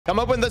Come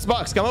open this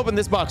box. Come open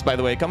this box, by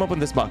the way. Come open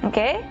this box.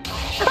 Okay.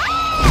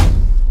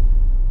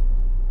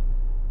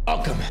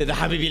 Welcome to the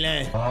Habibi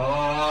land.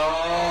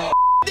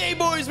 Today,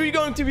 boys, we're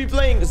going to be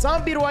playing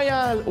Zombie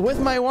Royale with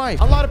my wife.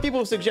 A lot of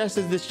people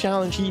suggested this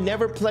challenge. She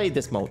never played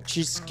this mode.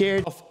 She's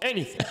scared of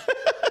anything.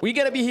 We're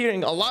going to be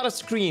hearing a lot of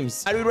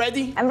screams. Are you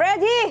ready? I'm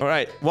ready. All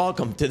right.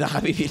 Welcome to the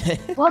Habibi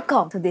land.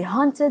 Welcome to the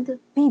haunted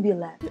BB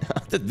land.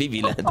 Haunted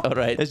BB land. All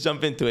right. Let's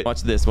jump into it.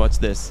 Watch this. Watch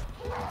this.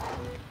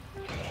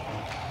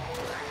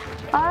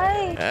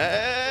 Hi.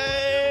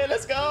 Hey,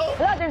 let's go.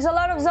 Look, there's a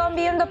lot of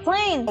zombie on the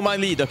plane. My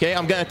lead, okay?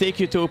 I'm gonna take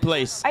you to a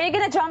place. Are you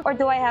gonna jump or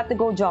do I have to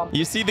go jump?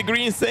 You see the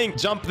green thing?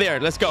 Jump there.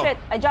 Let's go. Shit,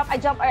 I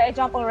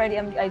jump already.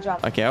 I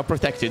jump. Okay, I'll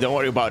protect you. Don't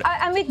worry about it.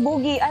 I'm with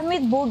Boogie. I'm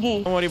with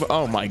Boogie. Don't worry about.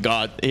 Oh my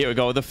God! Here we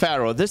go. The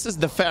Pharaoh. This is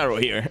the Pharaoh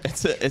here.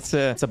 It's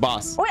a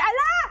boss. Wait,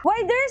 Allah!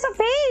 Why there's a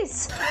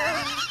face?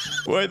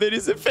 Why there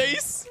is a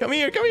face? Come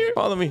here. Come here.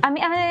 Follow me. I'm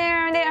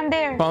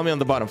there. Follow me on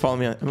the bottom. Follow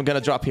me. I'm gonna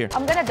drop here.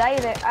 I'm gonna die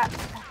there.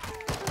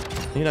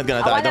 You're not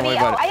gonna die. Don't worry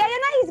about it.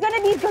 He's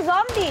gonna be a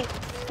zombie.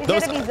 He's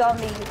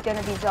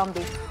gonna be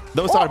zombie.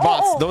 Those are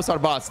bots. Those are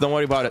bots. Don't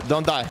worry about it.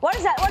 Don't die. What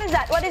is that?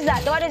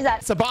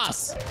 It's a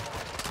boss.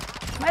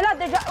 My love,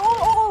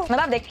 my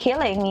love, they're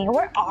killing me.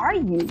 Where are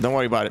you? Don't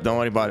worry about it. Don't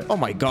worry about it. Oh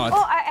my God.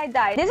 Oh, I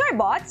died. These are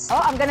bots. Oh,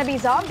 I'm gonna be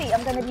zombie.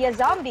 I'm gonna be a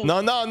zombie.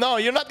 No.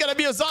 You're not gonna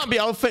be a zombie.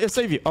 I'll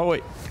save you. Oh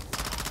wait.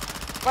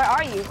 Where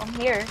are you? I'm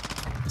here.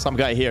 Some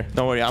guy here.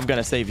 Don't worry. I'm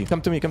gonna save you.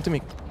 Come to me. Come to you.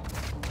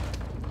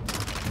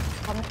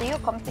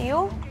 Come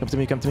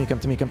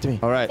to me.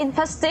 All right.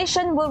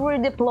 Infestation will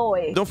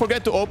redeploy. Don't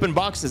forget to open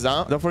boxes,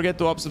 huh? Don't forget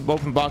to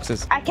open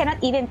boxes. I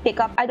cannot even pick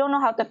up. I don't know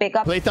how to pick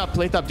up. Plate up.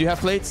 Do you have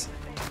plates?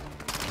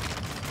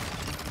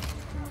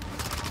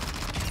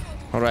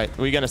 All right.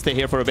 We're gonna stay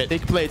here for a bit.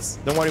 Take plates.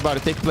 Don't worry about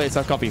it. Take plates.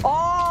 I'll copy.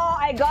 Oh,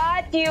 I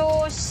got you.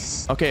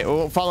 Okay.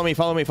 Oh, follow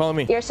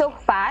me. You're so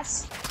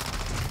fast.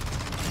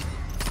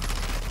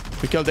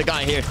 We killed the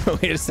guy here.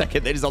 Wait a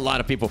second. There's a lot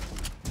of people.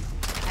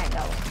 I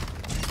know.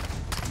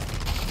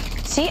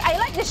 See, I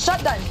like this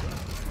shotgun.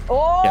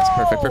 Oh. Yes,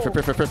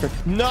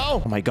 perfect.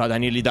 No. Oh my God, I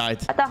nearly died.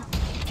 Ata.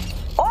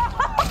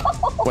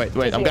 Oh.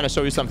 Wait. I'm gonna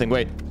show you something.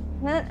 Wait.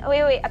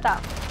 Wait.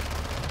 Ata.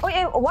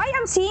 Wait, why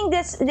I'm seeing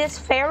this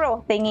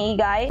Pharaoh thingy,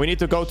 guy? We need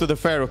to go to the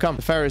Pharaoh. Come,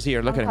 the Pharaoh's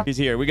here. Look at him. He's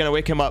here. We're gonna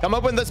wake him up. Come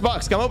open this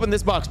box.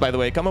 By the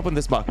way. Come open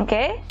this box.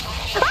 Okay.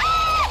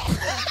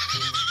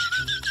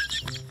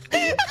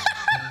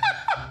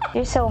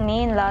 You're so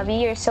mean, Lovey.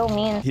 You're so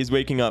mean. He's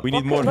waking up. We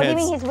need more heads. What do you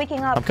mean he's waking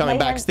up? I'm coming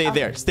back. Stay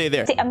there.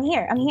 I'm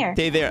here.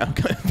 Stay there. I'm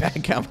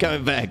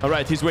coming back. All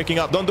right, he's waking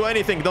up. Don't do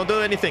anything. Don't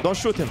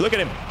shoot him. Look at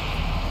him.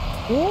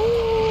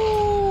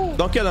 Ooh.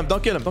 Don't kill him.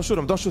 Don't shoot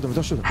him.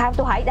 I have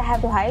to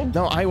hide.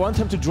 No, I want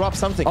him to drop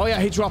something. Oh, yeah,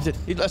 he dropped it.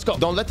 Let's go.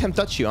 Don't let him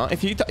touch you, huh?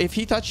 If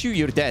he touch you,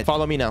 you're dead.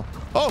 Follow me now.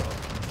 Oh!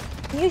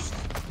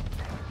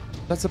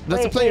 That's a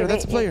player.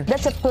 That's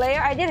a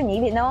player? I didn't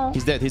even know.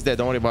 He's dead.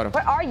 Don't worry about him.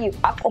 Where are you?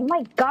 Oh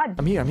my God.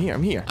 I'm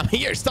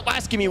here. Stop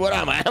asking me what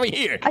am I. I'm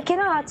here. I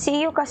cannot see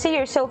you because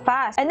you're so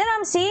fast. And then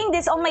I'm seeing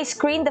this on my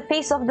screen, the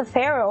face of the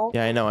Pharaoh.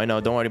 Yeah, I know.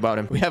 Don't worry about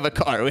him. We have a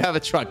car. We have a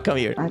truck. Come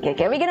here.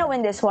 Okay. We're gonna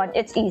win this one.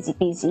 It's easy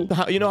peasy.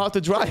 You know how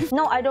to drive?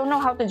 No, I don't know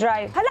how to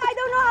drive. Hala, I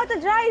don't know how to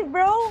drive,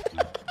 bro.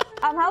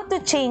 How to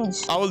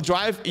change? I will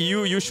drive.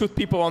 You shoot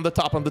people on the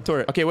top on the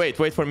turret. Okay, wait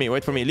for me.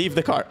 Leave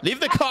the car.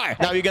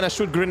 Now you're gonna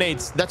shoot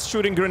grenades. That's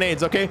shooting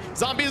grenades, okay?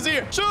 Zombies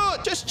here.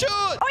 Shoot! Just shoot!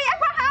 Oh yeah,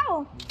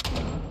 how?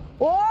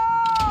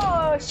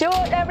 Whoa!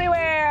 Shoot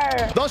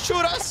everywhere! Don't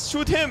shoot us!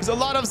 Shoot him! There's a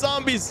lot of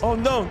zombies. Oh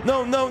no.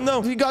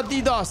 We got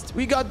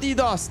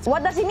DDoSed.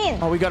 What does he mean?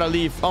 Oh, we gotta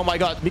leave. Oh my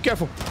God. Be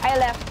careful. I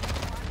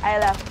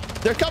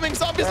left. They're coming.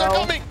 Zombies are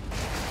coming.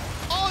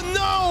 Oh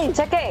no! It's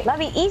okay.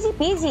 Lovey, easy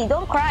peasy.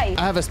 Don't cry.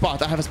 I have a spot.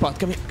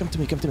 Come here. Come to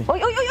me. Oh,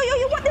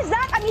 what is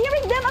that? I'm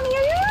hearing them.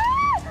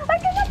 I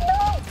cannot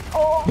move.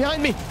 Oh.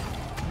 Behind me.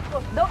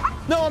 No,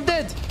 I'm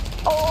dead.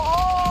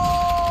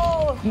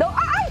 Oh. No.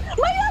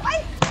 My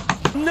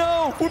love.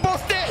 No, we're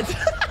both dead.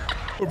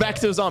 We're back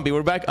to a zombie.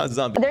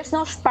 There's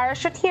no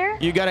parachute here?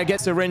 You gotta get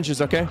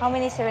syringes, okay? How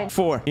many syringes?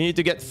 4. You need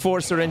to get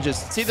 4 syringes.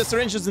 See the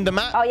syringes in the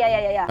map? Oh,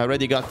 yeah. I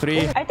already got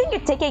 3. I think you're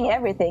taking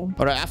everything.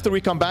 All right, after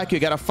we come back, you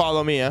gotta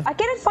follow me, huh? I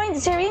cannot find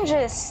the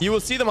syringes. You will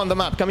see them on the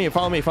map. Come here,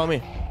 follow me.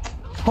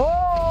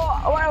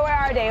 Oh, where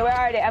are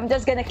they? I'm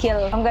just gonna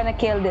kill. I'm gonna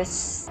kill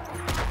this.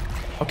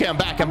 Okay, I'm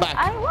back.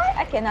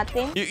 I cannot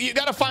think. You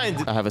gotta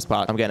find. I have a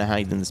spot. I'm gonna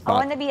hide in the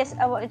spot.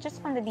 I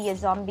just want to be a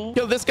zombie.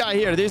 Kill this guy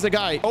here. There's a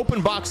guy.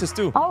 Open boxes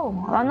too. Oh,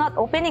 I'm not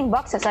opening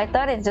boxes. I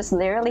thought it's just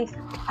literally.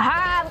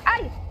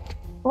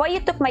 Why you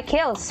took my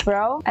kills,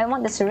 bro? I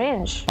want the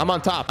syringe. I'm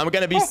on top. I'm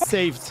gonna be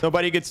saved.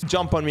 Nobody gets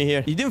jump on me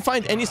here. You didn't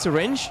find any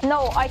syringe?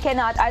 No, I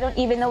cannot. I don't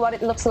even know what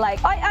it looks like.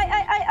 Look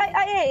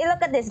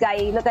at this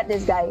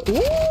guy.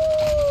 Woo!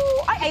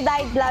 I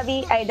died,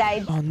 Lovey. I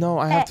died. Oh no,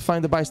 I have to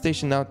find the buy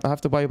station now. I have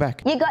to buy you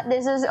back. You got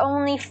this. There's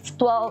only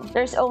 12.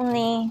 There's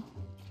only...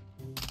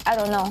 I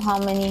don't know how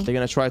many. They're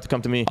gonna try to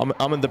come to me.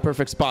 I'm in the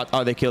perfect spot.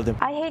 Oh, they killed him.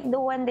 I hate the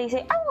one they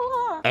say...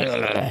 Oh.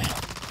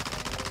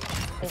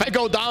 If I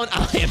go down,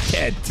 I am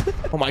dead.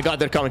 Oh my God,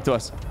 they're coming to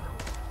us.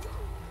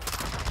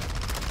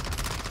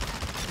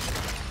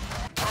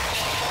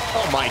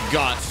 Oh my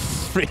god.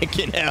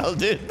 Freaking hell,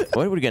 dude.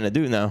 What are we gonna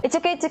do now? It's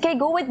okay, it's okay.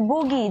 Go with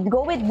Boogie.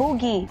 Go with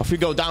Boogie. If we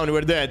go down,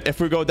 we're dead.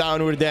 If we go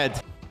down, we're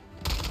dead.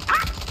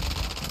 Ah!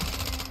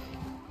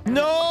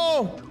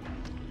 No!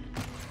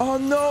 Oh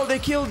no, they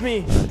killed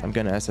me. I'm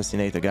gonna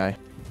assassinate the guy.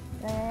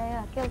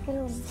 Yeah. Kill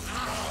him.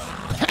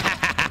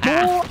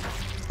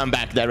 I'm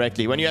back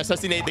directly. When you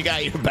assassinate the guy,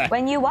 you're back.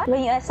 When you what?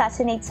 When you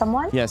assassinate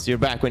someone? Yes, you're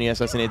back when you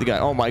assassinate the guy.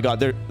 Oh my god,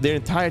 their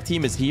entire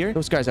team is here.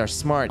 Those guys are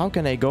smart. How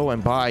can I go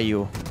and buy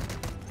you?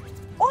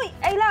 Oi,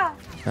 Ayla!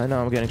 I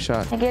know, I'm getting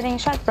shot. I'm getting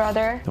shot,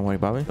 brother. Don't worry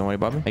about me. Don't worry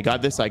about me. I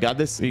got this. I got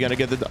this. We're gonna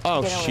get the...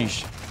 Oh,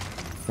 sheesh.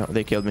 No,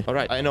 they killed me. All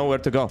right, I know where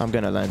to go. I'm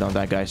gonna land on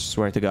that guy.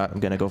 Swear to God,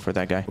 I'm gonna go for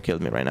that guy who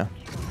killed me right now.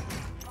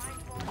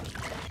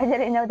 I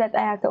didn't know that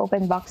I have to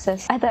open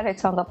boxes. I thought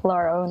it's on the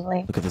floor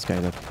only. Look at this guy.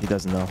 Look, he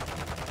doesn't know.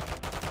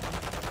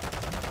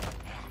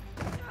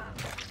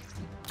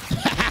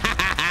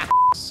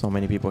 So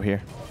many people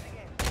here.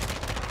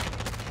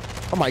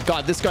 Oh my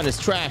god, this gun is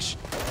trash.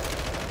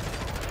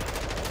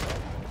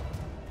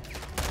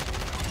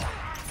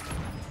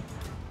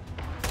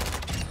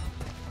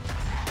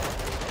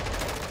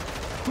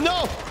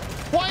 No!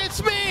 Why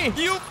it's me?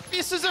 You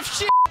pieces of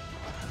shit!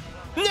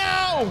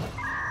 No!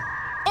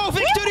 Oh,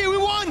 victory! We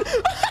won!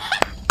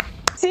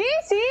 See?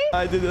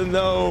 I didn't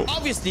know.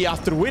 Obviously,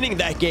 after winning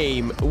that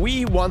game,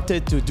 we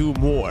wanted to do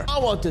more. I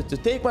wanted to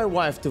take my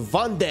wife to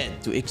Van Den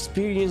to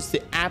experience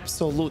the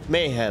absolute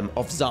mayhem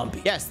of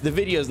zombie. Yes, the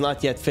video is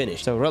not yet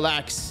finished, so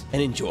relax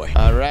and enjoy.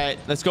 All right,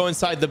 let's go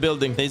inside the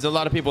building. There's a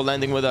lot of people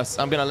landing with us.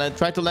 I'm gonna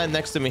try to land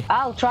next to me.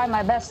 I'll try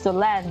my best to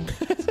land.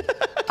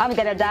 I'm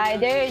gonna die.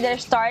 They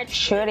start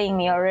shooting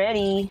me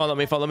already. Follow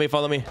me.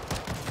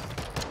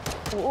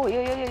 Ooh,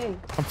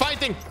 I'm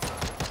fighting.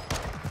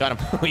 Got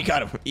him. We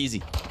got him.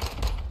 Easy.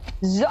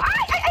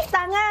 Ay,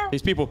 tanga.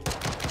 These people.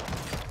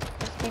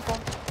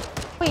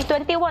 Uy,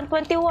 21.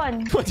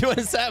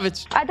 21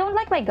 savage. I don't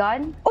like my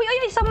gun.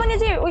 Uy, someone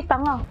is here. Uy,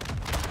 tanga.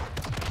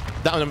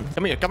 Down him.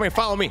 Come here.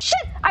 Follow me.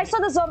 Shit! I saw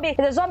the zombie.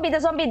 The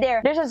zombie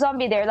there. There's a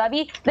zombie there,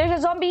 Labi. There's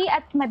a zombie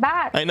at my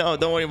back. I know.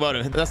 Don't worry about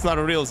it. That's not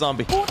a real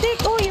zombie.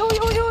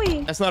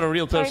 Uy. That's not a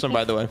real person,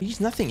 by the way.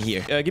 There's nothing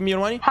here. Give me your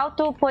money. How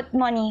to put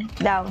money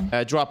down?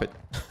 Drop it.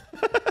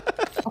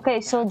 Okay,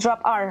 so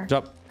drop R.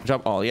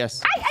 Drop all.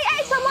 Yes.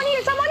 Ay, someone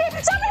here.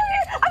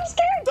 I'm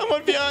scared.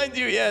 Someone behind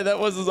you. Yeah, that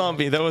was a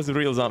zombie. That was a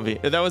real zombie.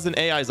 That was an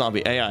AI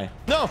zombie. AI.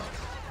 No.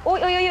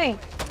 Uy.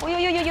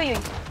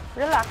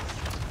 Relax.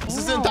 This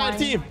is the entire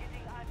team.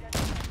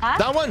 Huh?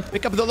 That one.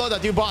 Pick up the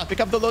loadout you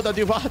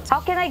bought. How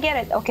can I get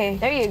it? Okay,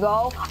 there you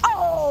go.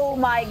 Oh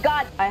my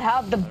god. I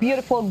have the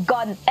beautiful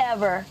gun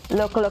ever.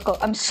 Look.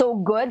 I'm so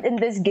good in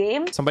this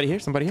game. Somebody here.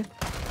 Somebody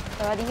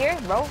here,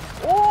 bro.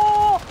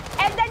 Oh,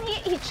 and then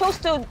he chose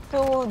to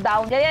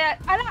down. Yeah.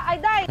 I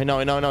died. I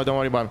know. Don't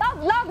worry about him.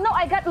 Love. No,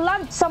 I got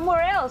lumped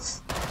somewhere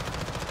else.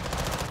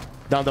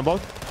 Down them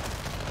both.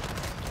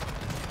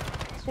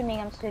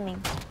 I'm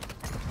swimming.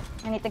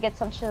 I need to get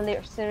some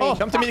syringe. Oh,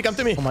 come to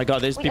me. Oh my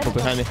god, there's people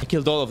behind me. I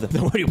killed all of them.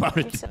 Don't worry about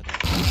it.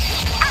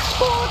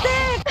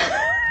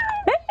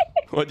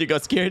 What, you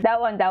got scared? That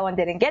one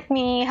didn't get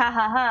me.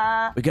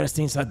 Ha. We gotta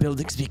stay inside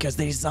buildings because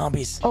there's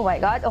zombies. Oh my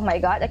god.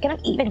 I cannot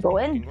even go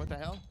in. What the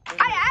hell?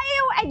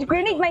 I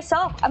grenade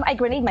myself. I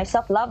grenade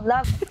myself. Love.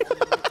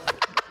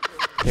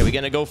 Okay, we're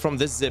gonna go from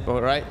this zip,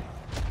 all right?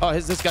 Oh,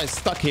 this guy's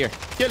stuck here.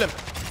 Kill him.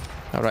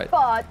 All right.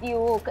 But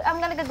I'm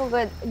gonna go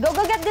good. Go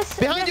get this.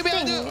 Behind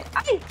you.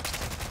 Ay!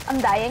 I'm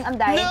dying.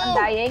 No!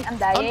 I'm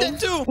dead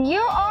too.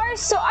 You are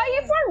so... Are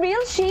you for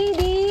real,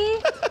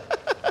 Shady?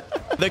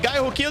 The guy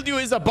who killed you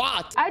is a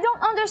bot. I don't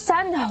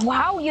understand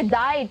how you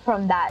died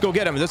from that. Go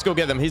get him. Let's go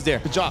get him. He's there.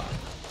 Good job.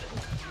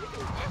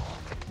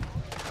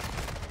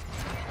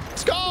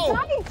 Let's go.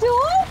 Died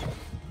too?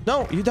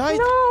 No, you died.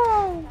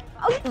 No.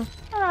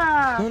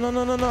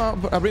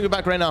 No. I'll bring you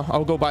back right now.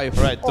 I'll go buy you.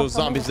 All right, those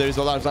zombies. There's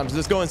a lot of zombies.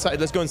 Let's go inside.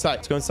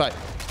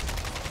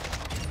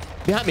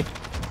 Behind me.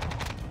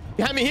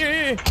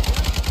 Here.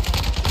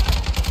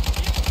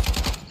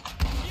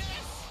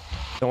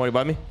 Don't worry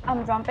about me.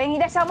 I'm jumping.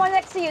 There's someone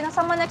next to you. There's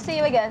someone next to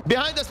you again.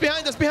 Behind us.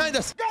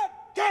 God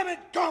damn it,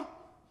 Gump!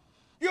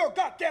 You're a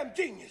goddamn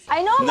genius.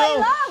 I know, my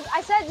love.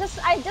 I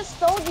just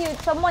told you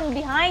it's someone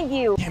behind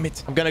you. Damn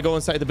it. I'm gonna go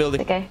inside the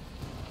building. Okay.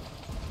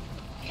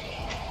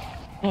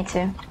 Me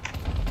too.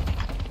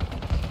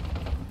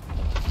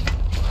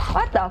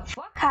 What the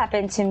fuck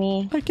happened to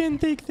me? I can't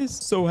take this.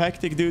 So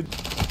hectic, dude.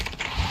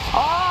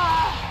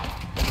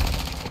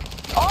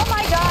 Oh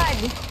my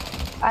god.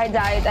 I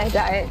died.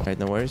 All right,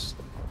 no worries.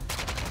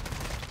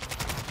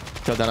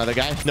 Killed another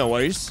guy. No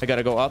worries. I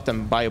gotta go up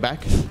and buy you back.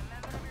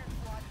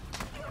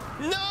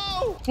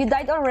 No! You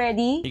died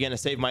already? You're gonna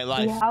save my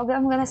life. Yeah,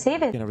 I'm gonna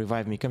save it. You're gonna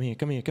revive me. Come here.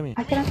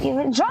 I cannot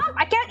even jump.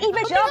 I can't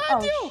even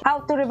jump. You. How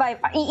to revive?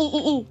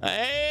 E.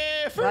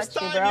 Hey, first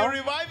Gotcha, time bro.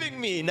 you're reviving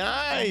me.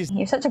 Nice.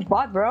 You're such a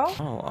bot, bro.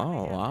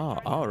 Oh,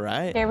 wow. All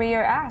right. Carry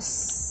your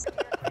ass.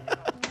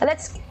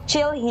 let's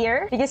chill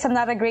here because I'm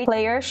not a great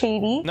player,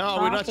 Shady. No,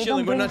 we're not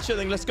chilling. We're not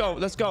chilling. Let's go.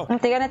 Let's go. I'm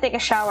gonna take a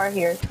shower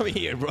here. Come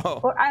here,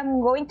 bro. Or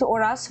I'm going to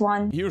Oras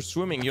 1. You're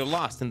swimming. You're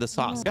lost in the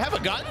sauce. You have a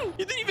gun?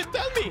 You didn't even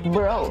tell me.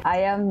 Bro, I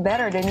am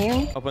better than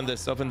you. Open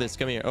this. Open this.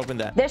 Come here. Open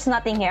that. There's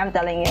nothing here, I'm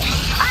telling you.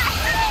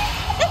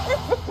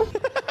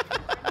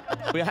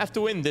 We have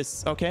to win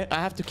this, okay? I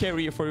have to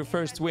carry you for your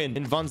first win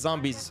in Von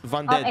Zombies,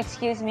 Von Dead.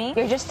 Excuse me?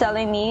 You're just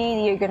telling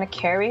me you're gonna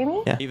carry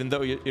me? Yeah, even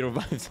though you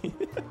revived me.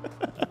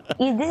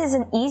 This is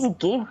an easy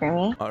game for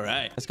me. All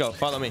right, let's go.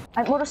 Follow me.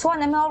 I'm Oras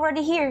 1. I'm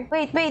already here.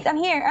 Wait, I'm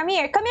here. I'm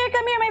here. Come here,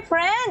 my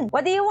friend.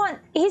 What do you want?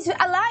 He's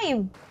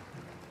alive.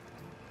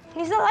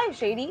 He's alive,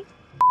 Shady.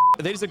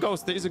 There's a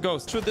ghost. There's a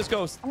ghost. Shoot this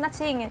ghost. I'm not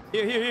seeing it.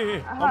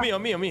 Here. On me.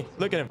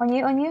 Look at him. On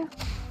you.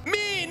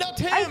 Me, not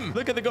him.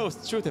 Look at the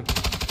ghost. Shoot him.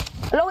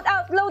 Load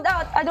out.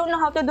 I don't know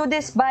how to do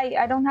this. Bye.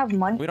 I don't have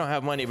money. We don't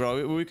have money,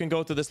 bro. We can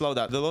go to this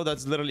loadout. The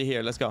loadout's literally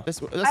here. Let's go. Let's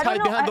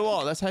hide behind the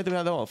wall. Let's hide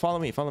behind the wall. Follow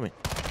me.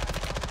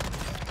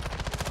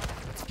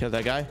 Kill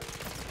that guy.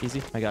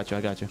 Easy. I got you.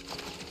 Anak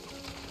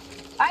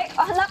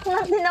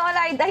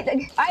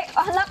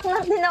ng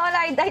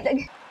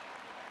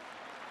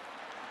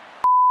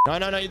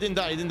tinola. No, you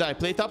didn't die.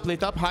 Plate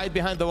up. Hide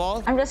behind the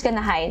wall. I'm just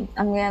gonna hide.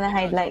 I'm gonna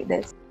hide like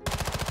this.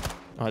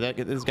 Oh,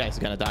 this guy's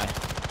gonna die.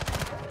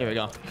 Here we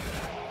go.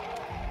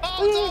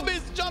 Oh,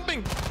 zombies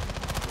jumping.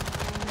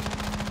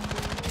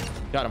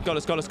 Got him.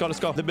 Let's go.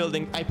 The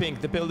building, I ping.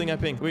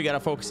 We gotta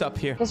focus up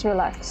here. Just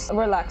relax,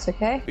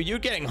 okay? You're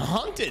getting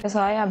hunted. Because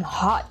I am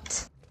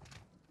hot.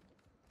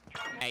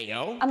 Hey,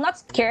 yo. I'm not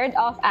scared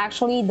of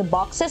actually the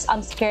boxes.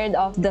 I'm scared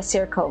of the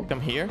circle.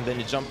 Come here, then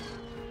you jump.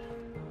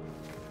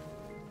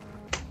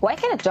 Why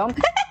can't I jump?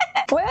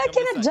 Why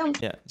can't I jump?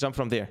 Yeah, jump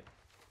from there.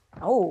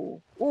 Oh.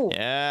 Ooh.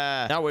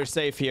 Yeah. Now we're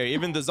safe here.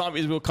 Even the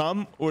zombies will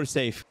come. We're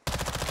safe.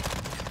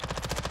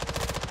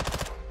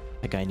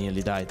 That guy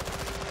nearly died.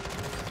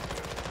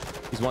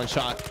 He's one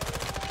shot.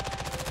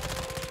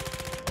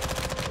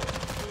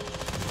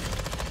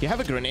 You have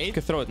a grenade? You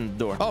can throw it in the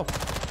door. Oh,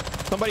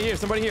 somebody here.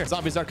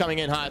 Zombies are coming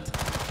in hot.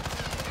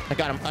 I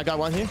got him. I got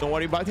one here. Don't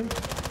worry about him.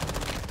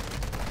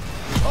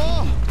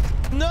 Oh,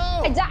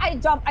 no. I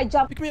jump.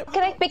 Pick me up.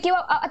 Can I pick you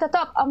up at the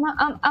top? I'm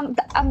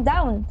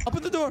down.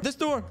 Open the door. This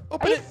door.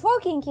 Open Are it. you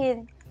fucking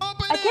kidding?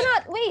 Open I it.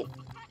 cannot. Wait.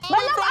 Open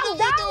I'm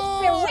the down.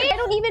 door. Wait, I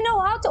don't even know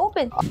how to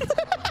open.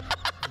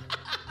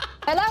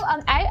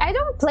 I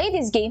don't play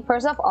this game,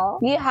 first of all.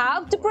 You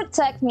have to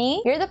protect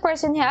me. You're the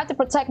person who have to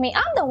protect me.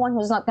 I'm the one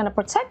who's not gonna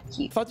protect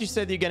you. Thought you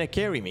said you're gonna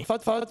carry me.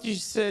 Thought you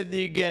said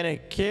you're gonna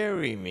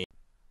carry me.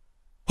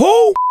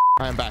 Who?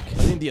 I'm back.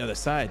 I'm in the other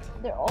side.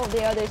 They're all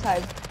the other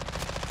side.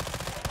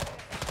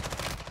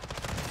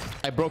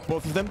 I broke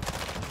both of them.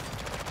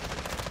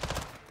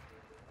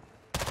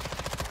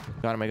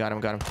 Got him.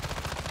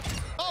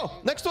 Oh,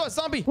 next to us,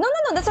 zombie. No,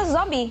 that's a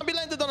zombie. Zombie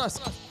landed on us.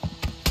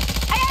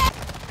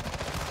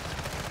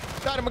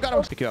 Got him.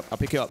 I'll pick you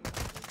up.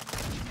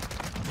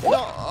 What?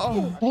 No.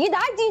 Oh. You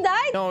died?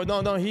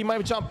 No. He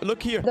might jump.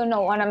 Look here. I don't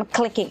know what I'm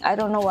clicking. I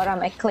don't know what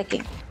I'm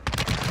clicking.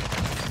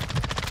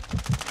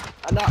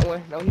 I knocked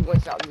one. No, he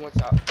went out.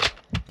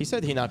 He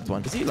said he knocked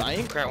one. Is he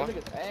lying? Crap, one. Look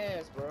at his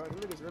ass, bro.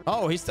 Look at his really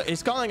Oh,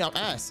 he's calling I'm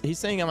ass. He's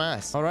saying I'm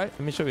ass. All right,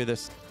 let me show you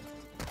this.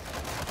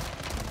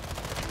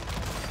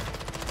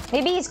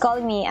 Maybe he's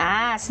calling me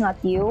ass,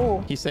 not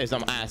you. He says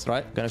I'm ass,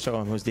 right? Gonna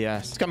show him who's the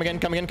ass. Come again.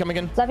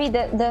 Zabi,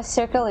 the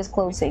circle is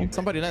closing.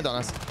 Somebody land on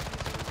us.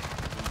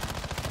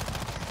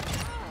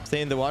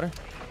 Stay in the water.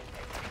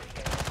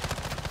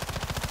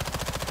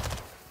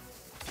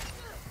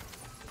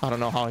 I don't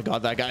know how I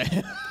got that guy.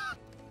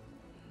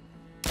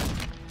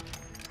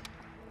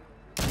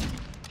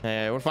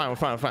 Hey, we're fine.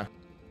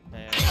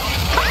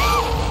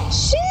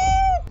 Shit!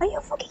 Are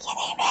you fucking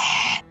kidding me?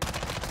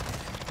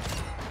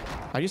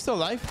 Are you still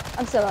alive?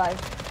 I'm still alive.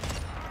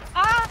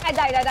 I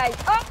died.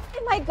 Oh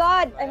my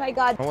god.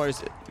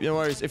 No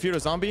worries. If you're a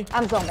zombie,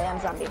 I'm zombie.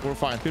 we're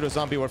fine. If you're a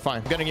zombie, we're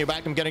fine. I'm getting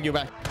you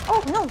back.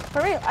 Oh no,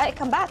 for real. I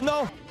come back.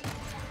 No.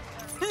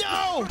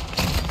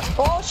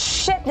 Oh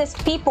shit, these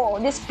people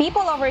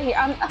over here.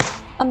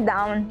 I'm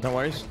down. No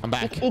worries. I'm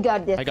back. You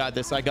got this. I got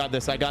this. You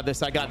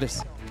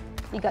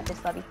got this,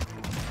 Zabi.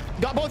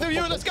 Got both of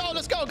you. Let's go.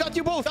 Got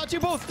you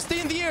both.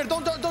 Stay in the air.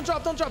 Don't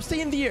drop.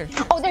 Stay in the air.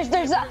 Oh, there's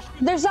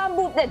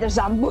Zambu. There's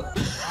Zambu.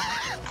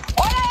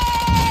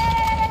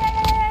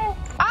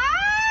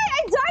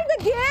 I died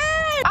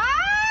again.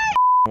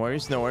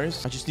 No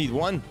worries. I just need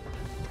one.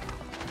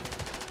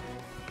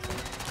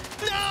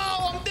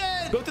 No, I'm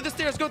dead. Go to the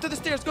stairs. Up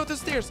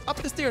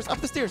the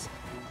stairs.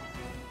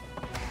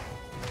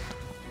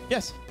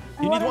 Yes.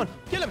 You need one.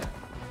 Kill him.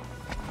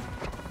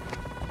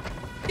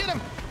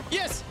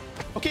 Yes.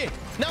 Okay.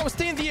 Now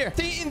stay in the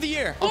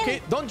air.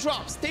 Okay. Don't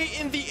drop. Stay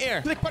in the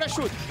air. Click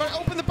parachute.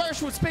 Open the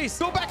parachute space.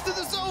 Go back to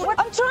the zone. What?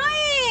 I'm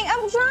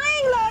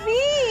trying,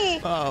 Lavi.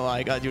 Oh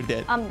my god, you're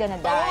dead. I'm gonna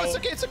die. Oh, it's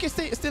okay.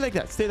 Stay like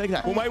that.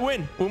 Who might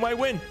win? I'm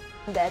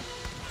dead.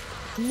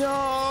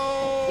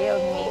 No.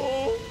 Killed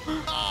me.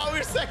 Oh,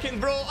 we're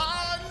second, bro.